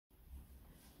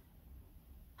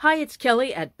Hi, it's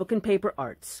Kelly at Book and Paper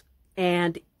Arts,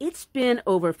 and it's been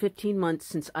over 15 months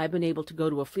since I've been able to go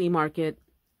to a flea market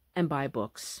and buy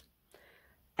books,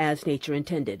 as nature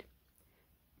intended.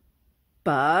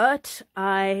 But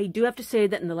I do have to say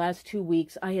that in the last 2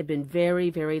 weeks, I have been very,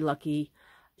 very lucky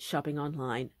shopping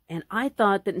online. And I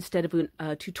thought that instead of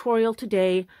a tutorial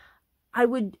today, I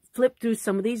would flip through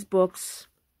some of these books,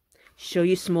 show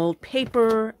you some old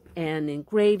paper and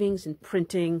engravings and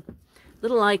printing,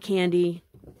 little eye candy.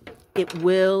 It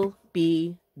will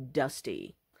be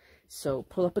dusty. So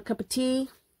pull up a cup of tea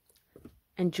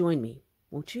and join me,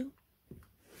 won't you?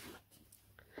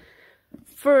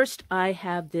 First, I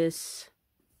have this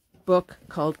book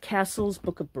called Castle's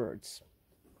Book of Birds.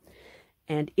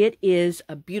 And it is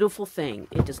a beautiful thing.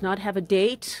 It does not have a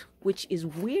date, which is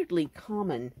weirdly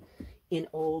common in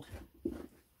old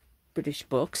British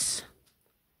books.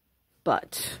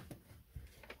 But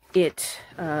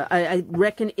I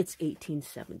reckon it's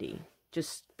 1870,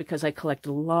 just because I collect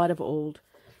a lot of old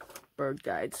bird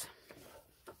guides.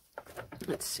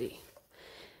 Let's see.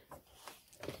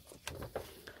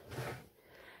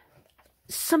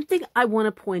 Something I want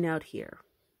to point out here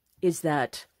is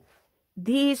that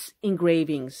these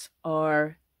engravings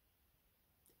are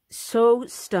so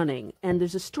stunning, and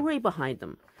there's a story behind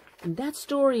them. And that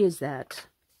story is that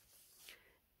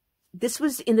this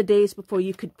was in the days before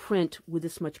you could print with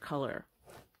this much color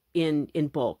in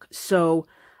bulk. So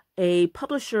a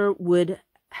publisher would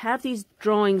have these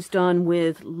drawings done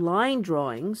with line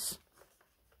drawings.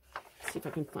 Let's see if I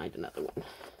can find another one.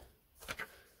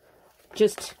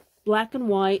 Just black and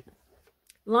white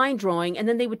line drawing, and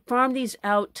then they would farm these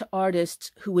out to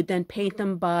artists who would then paint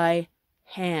them by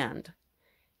hand.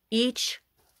 Each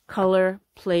color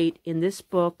plate in this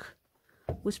book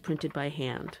was printed by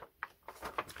hand,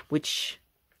 which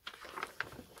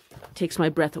takes my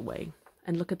breath away.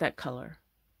 And look at that color.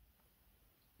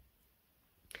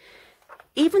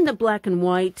 Even the black and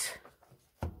white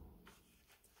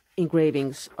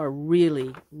engravings are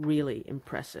really, really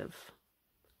impressive.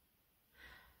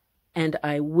 And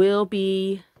I will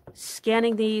be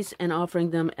scanning these and offering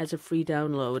them as a free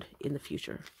download in the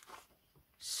future.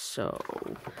 So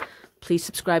please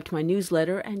subscribe to my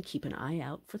newsletter and keep an eye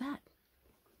out for that.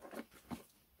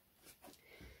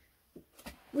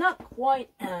 Not quite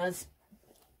as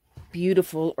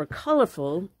beautiful or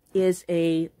colorful is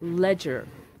a ledger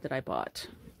that I bought.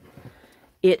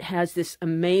 It has this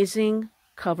amazing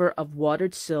cover of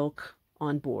watered silk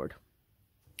on board.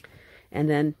 And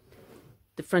then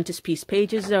the frontispiece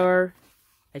pages are,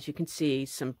 as you can see,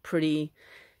 some pretty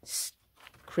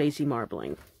crazy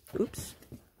marbling. Oops,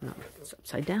 no, it's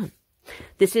upside down.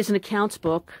 This is an accounts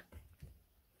book,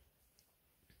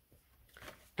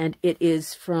 and it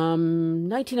is from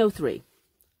 1903.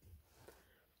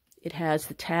 It has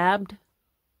the tabbed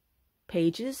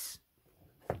pages,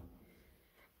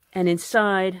 and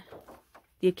inside,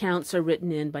 the accounts are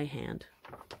written in by hand.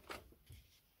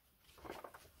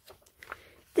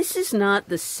 This is not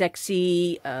the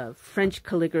sexy French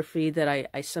calligraphy that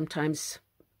I sometimes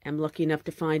am lucky enough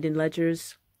to find in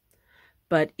ledgers,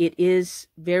 but it is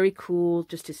very cool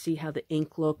just to see how the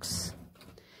ink looks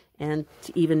and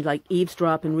to even like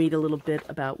eavesdrop and read a little bit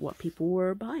about what people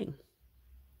were buying.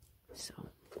 So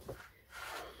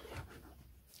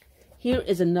here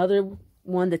is another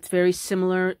one that's very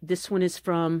similar. This one is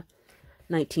from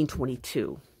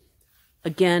 1922.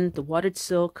 Again, the watered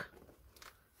silk.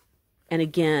 And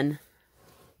again,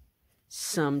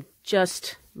 some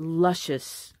just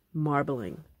luscious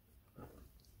marbling.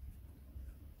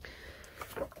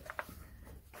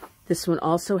 This one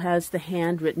also has the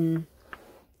handwritten.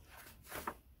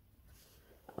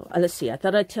 Let's see, I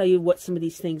thought I'd tell you what some of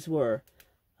these things were.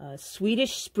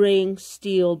 Swedish Spring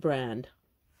Steel brand.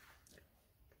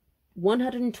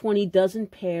 120 dozen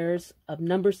pairs of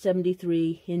number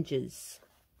 73 hinges.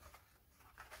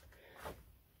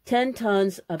 10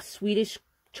 tons of Swedish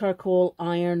charcoal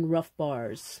iron rough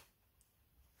bars.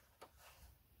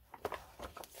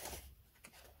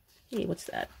 Hey, what's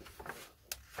that?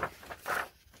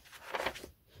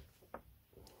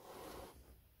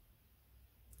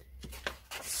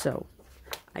 So,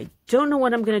 I don't know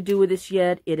what I'm going to do with this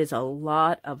yet. It is a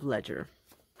lot of ledger.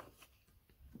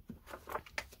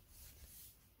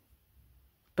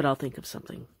 But I'll think of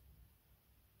something.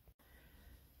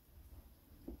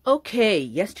 Okay,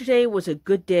 yesterday was a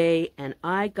good day, and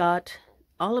I got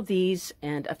all of these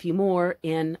and a few more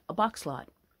in a box lot.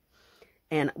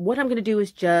 And what I'm going to do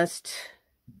is just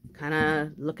kind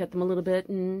of look at them a little bit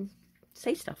and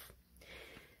say stuff.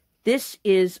 This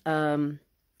is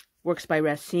Works by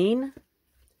Racine.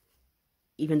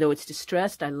 Even though it's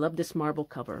distressed, I love this marble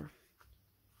cover.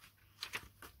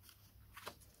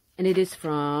 and it is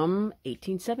from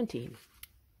 1817.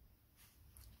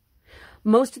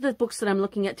 Most of the books that I'm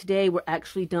looking at today were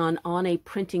actually done on a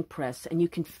printing press, and you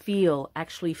can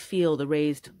actually feel the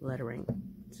raised lettering.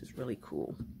 This is really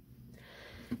cool.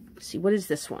 Let's see, what is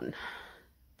this one?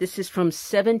 This is from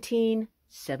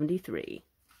 1773.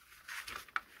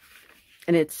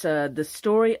 And it's the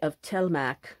story of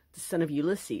Telmac, the son of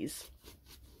Ulysses.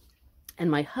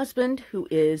 And my husband, who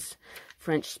is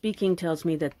French-speaking, tells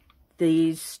me that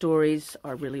these stories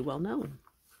are really well known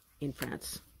in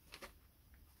France.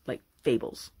 Like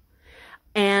fables.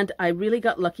 And I really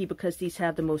got lucky because these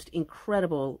have the most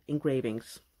incredible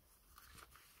engravings.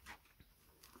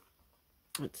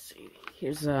 Let's see.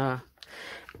 Here's a...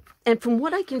 And from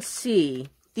what I can see,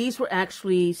 these were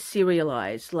actually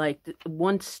serialized, like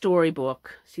one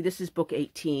storybook. See, this is book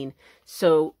 18.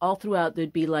 So all throughout,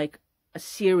 there'd be like a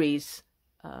series,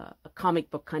 a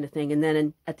comic book kind of thing. And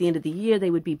then at the end of the year,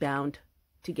 they would be bound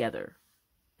together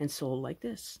and sold like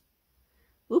this.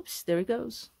 Oops, there he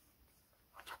goes.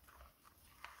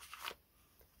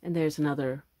 And there's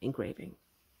another engraving.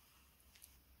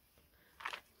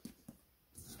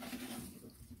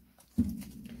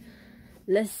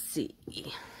 Let's see.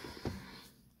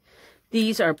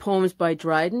 These are poems by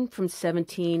Dryden from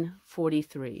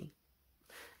 1743.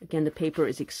 Again, the paper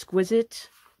is exquisite,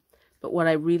 but what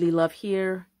I really love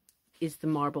here is the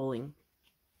marbling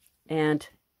and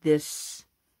this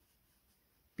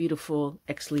beautiful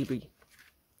ex libri.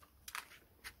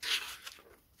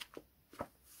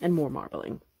 And more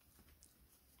marbling.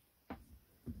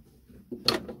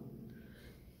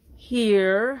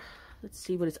 Here, let's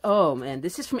see what it's... Oh, man,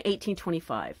 this is from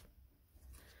 1825.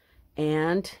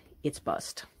 And it's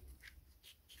bust.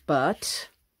 But...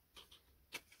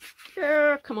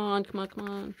 Yeah, come on, come on, come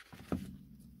on.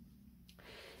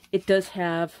 It does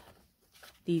have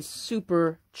these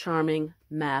super charming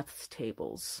maths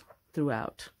tables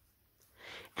throughout.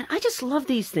 And I just love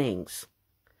these things.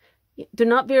 They're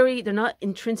not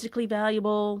intrinsically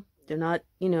valuable. They're not,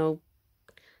 you know,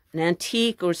 an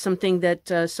antique or something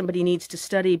that somebody needs to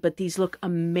study, but these look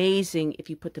amazing if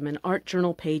you put them in art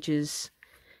journal pages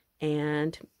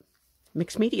and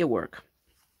mixed media work.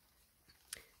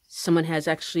 Someone has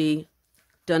actually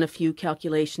done a few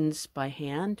calculations by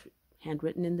hand,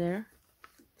 handwritten in there.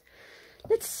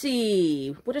 Let's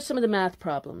see, what are some of the math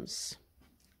problems?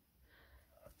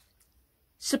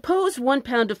 Suppose 1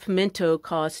 pound of pimento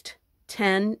cost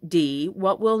 10D,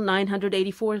 what will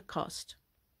 984 cost?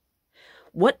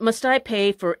 What must I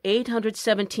pay for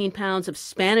 817 pounds of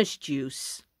Spanish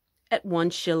juice at 1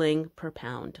 shilling per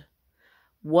pound?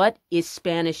 What is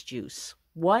Spanish juice?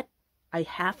 What? I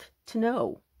have to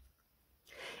know.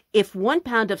 If 1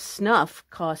 pound of snuff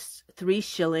costs 3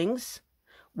 shillings,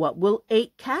 what will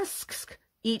 8 casks,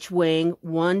 each weighing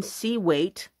 1 C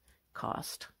weight,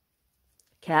 cost?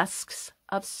 Casks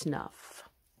of snuff.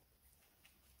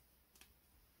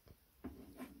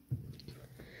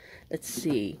 Let's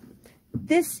see.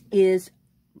 This is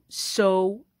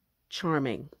so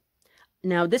charming.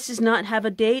 Now, this does not have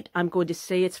a date. I'm going to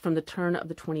say it's from the turn of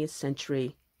the 20th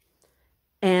century.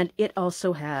 And it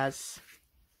also has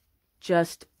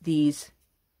just these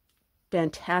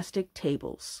fantastic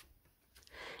tables.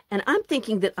 And I'm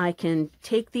thinking that I can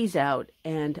take these out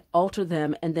and alter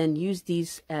them and then use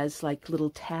these as like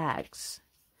little tags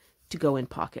to go in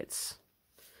pockets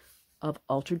of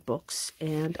altered books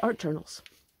and art journals.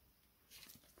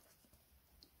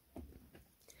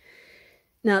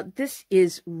 Now, this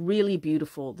is really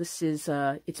beautiful. This is,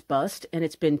 it's bust, and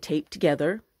it's been taped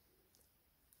together.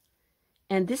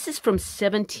 And this is from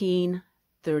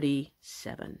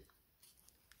 1737.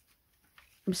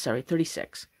 I'm sorry,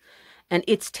 36. And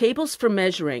it's tables for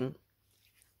measuring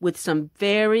with some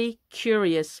very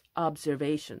curious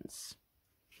observations.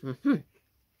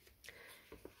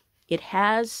 It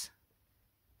has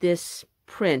this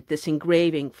print, this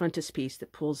engraving frontispiece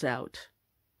that pulls out.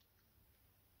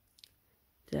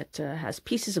 That has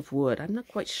pieces of wood. I'm not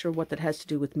quite sure what that has to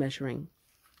do with measuring.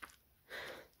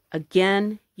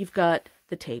 Again, you've got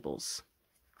the tables.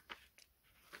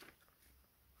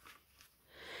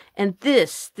 And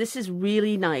this is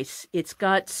really nice. It's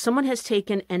got, someone has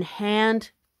taken and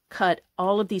hand cut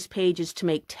all of these pages to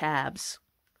make tabs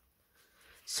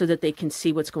so that they can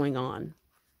see what's going on.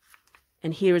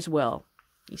 And here as well,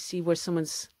 you see where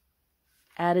someone's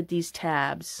added these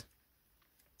tabs.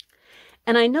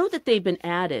 And I know that they've been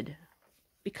added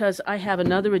because I have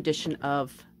another edition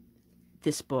of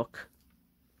this book.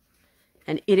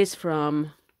 And it is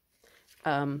from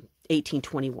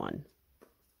 1821.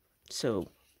 So,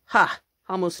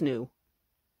 almost new.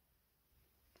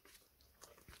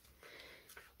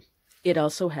 It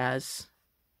also has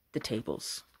the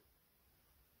tables.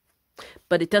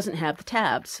 but it doesn't have the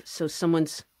tabs. So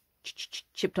someone's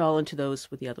chipped all into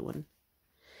those with the other one.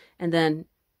 And then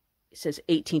it says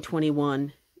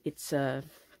 1821. It's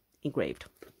engraved.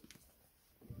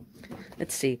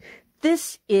 Let's see.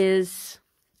 This is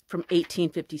from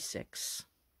 1856.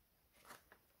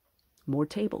 More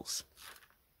tables.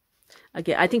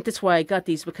 Again, I think that's why I got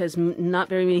these, because not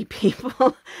very many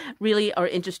people really are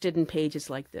interested in pages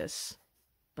like this,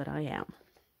 but I am.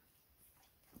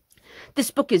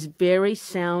 This book is very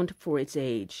sound for its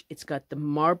age. It's got the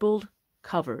marbled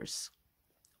covers,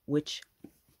 which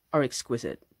are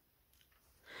exquisite.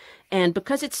 And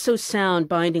because it's so sound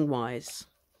binding-wise,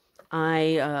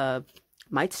 I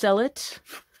might sell it,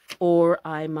 or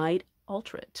I might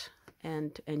alter it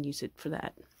and use it for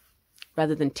that,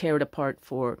 rather than tear it apart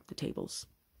for the tables.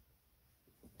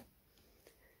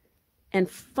 And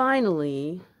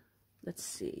finally, let's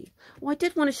see. Well, I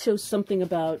did want to show something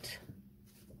about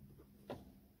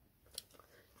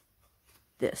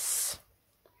this.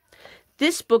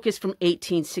 This book is from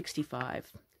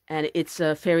 1865, and it's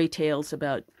fairy tales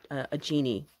about a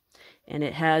genie. And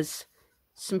it has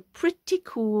some pretty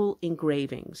cool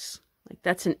engravings. Like,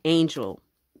 that's an angel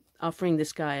offering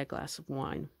this guy a glass of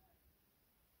wine.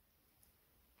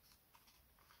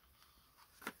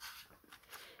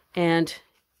 And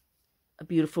a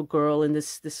beautiful girl in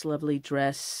this lovely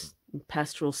dress,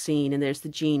 pastoral scene, and there's the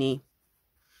genie.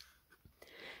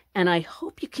 And I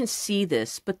hope you can see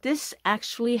this, but this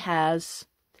actually has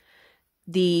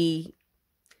the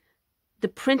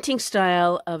printing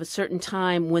style of a certain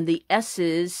time when the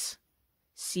S's,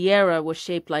 Sierra, was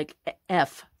shaped like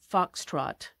F,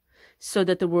 Foxtrot, so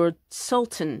that the word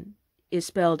Sultan is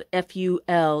spelled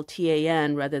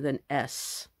Fultan rather than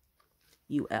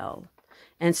Sul.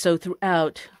 And so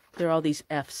throughout, there are all these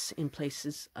F's in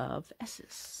places of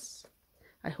S's.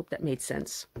 I hope that made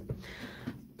sense.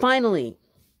 Finally,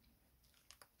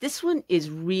 this one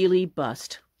is really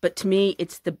bust, but to me,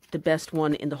 it's the best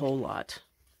one in the whole lot.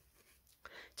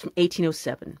 It's from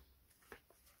 1807.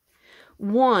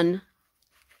 One,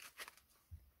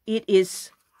 it is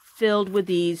filled with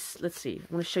these, let's see,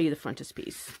 I want to show you the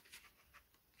frontispiece.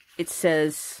 It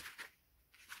says,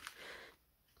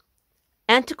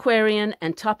 antiquarian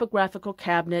and topographical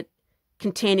cabinet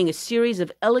containing a series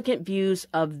of elegant views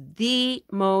of the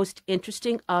most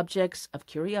interesting objects of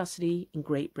curiosity in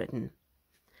Great Britain.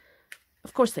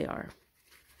 Of course they are.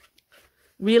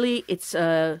 Really, it's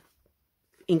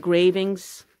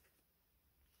engravings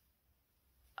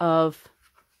of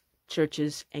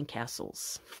churches and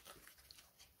castles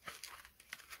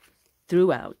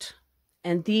throughout.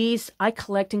 And these, I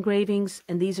collect engravings,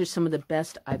 and these are some of the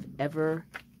best I've ever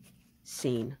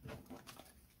seen.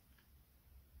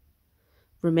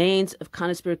 Remains of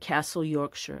Conisbrough Castle,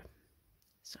 Yorkshire.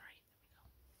 Sorry.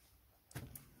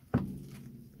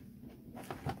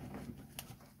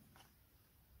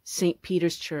 St.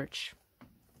 Peter's Church.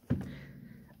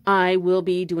 I will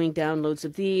be doing downloads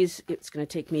of these. It's going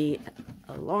to take me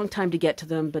a long time to get to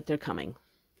them, but they're coming.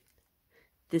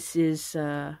 This is,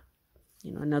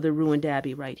 another ruined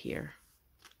abbey right here.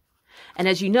 And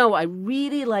as you know, I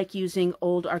really like using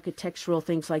old architectural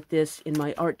things like this in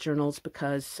my art journals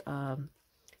because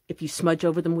if you smudge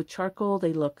over them with charcoal,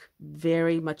 they look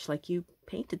very much like you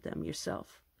painted them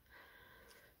yourself.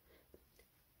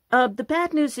 The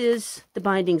bad news is the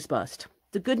binding's bust.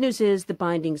 The good news is the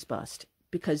binding's bust,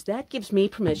 because that gives me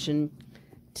permission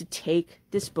to take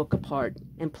this book apart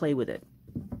and play with it.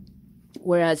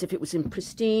 Whereas if it was in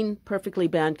pristine, perfectly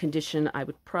bound condition, I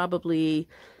would probably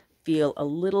feel a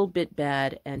little bit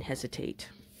bad and hesitate.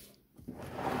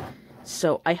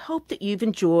 So I hope that you've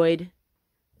enjoyed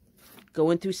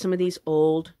going through some of these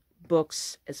old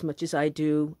books as much as I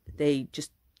do. They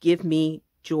just give me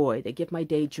joy. They give my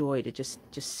day joy to just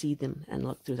see them and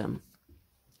look through them.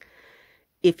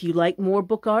 If you like more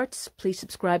book arts, please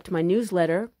subscribe to my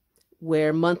newsletter,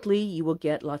 where monthly you will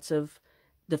get lots of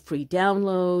the free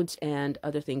downloads and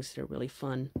other things that are really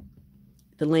fun.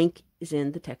 The link is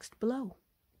in the text below.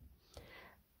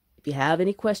 If you have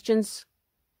any questions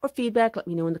or feedback, let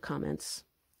me know in the comments.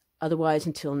 Otherwise,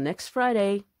 until next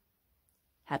Friday,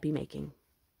 happy making.